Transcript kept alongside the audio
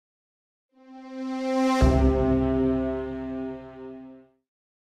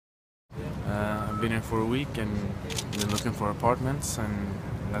I've been here for a week and been looking for apartments, and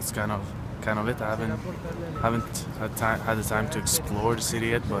that's kind of it. I haven't had the time to explore the city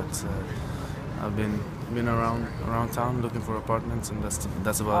yet, but I've been around town looking for apartments, and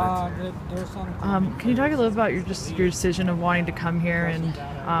that's about it. Can you talk a little about your decision of wanting to come here and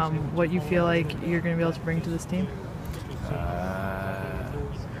what you feel like you're going to be able to bring to this team?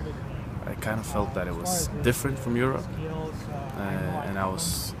 I kind of felt that it was different from Europe, and I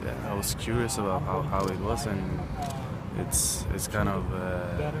was curious about how it was, and it's kind of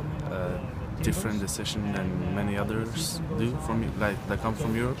a different decision than many others do that come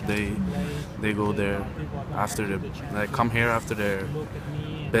from Europe. They go there come here after their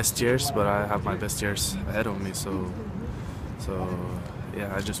best years, but I have my best years ahead of me, so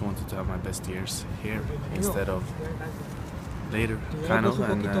yeah, I just wanted to have my best years here instead of later, kind of,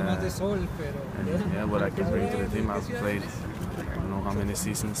 and yeah, what I can bring to the team. I've played I don't know how many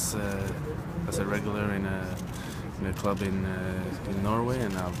seasons as a regular in a club in Norway,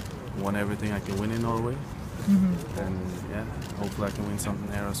 and I've won everything I can win in Norway. And yeah, hopefully I can win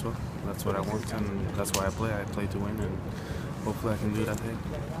something here as well. That's what I want, and that's why I play. I play to win, and hopefully I can do that here.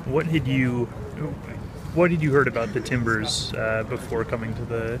 What had you heard about the Timbers before coming to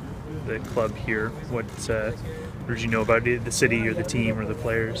the club here? What did you know about the city or the team or the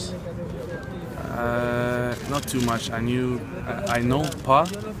players? Not too much. I know Pa,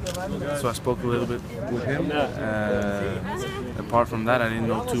 so I spoke a little bit with him. Apart from that, I didn't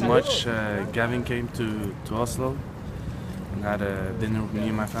know too much. Gavin came to Oslo and had a dinner with me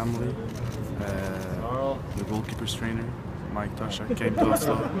and my family. The goalkeeper's trainer, Mike Tosha, came to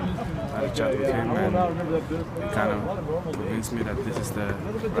Oslo. I had a chat with him, and he kind of convinced me that this is the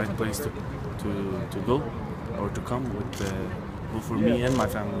right place to go or to come with both for me and my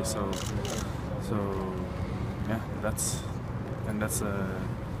family. So yeah, that's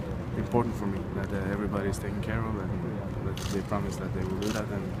important for me, that everybody is taken care of, and that they promise that they will do that,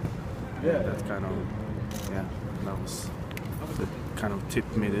 and that kind of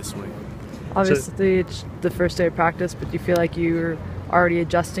tipped me this way. Obviously, it's the first day of practice, but do you feel like you're already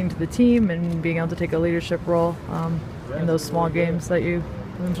adjusting to the team and being able to take a leadership role in those small games that you've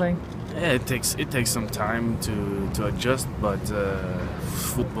been playing? Yeah, it takes some time to adjust, but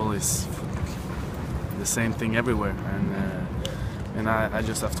football is the same thing everywhere, and I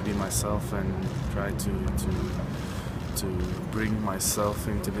just have to be myself and try to bring myself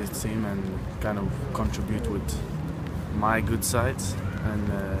into this team and kind of contribute with my good sides.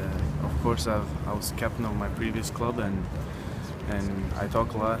 And of course, I was captain of my previous club, and I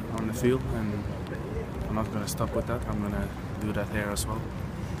talk a lot on the field, and I'm not going to stop with that. I'm going to do that here as well.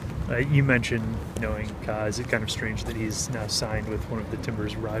 You mentioned knowing Ka. Is it kind of strange that he's now signed with one of the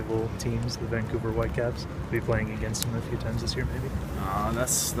Timbers' rival teams, the Vancouver Whitecaps? Be playing against him a few times this year, maybe?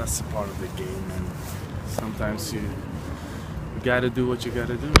 That's a part of the game, and sometimes you got to do what you got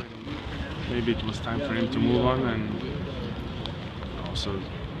to do. Maybe it was time for him to move on, and also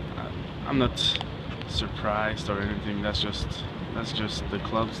I'm not surprised or anything. That's just the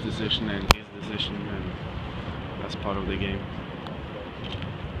club's decision and his decision, and that's part of the game.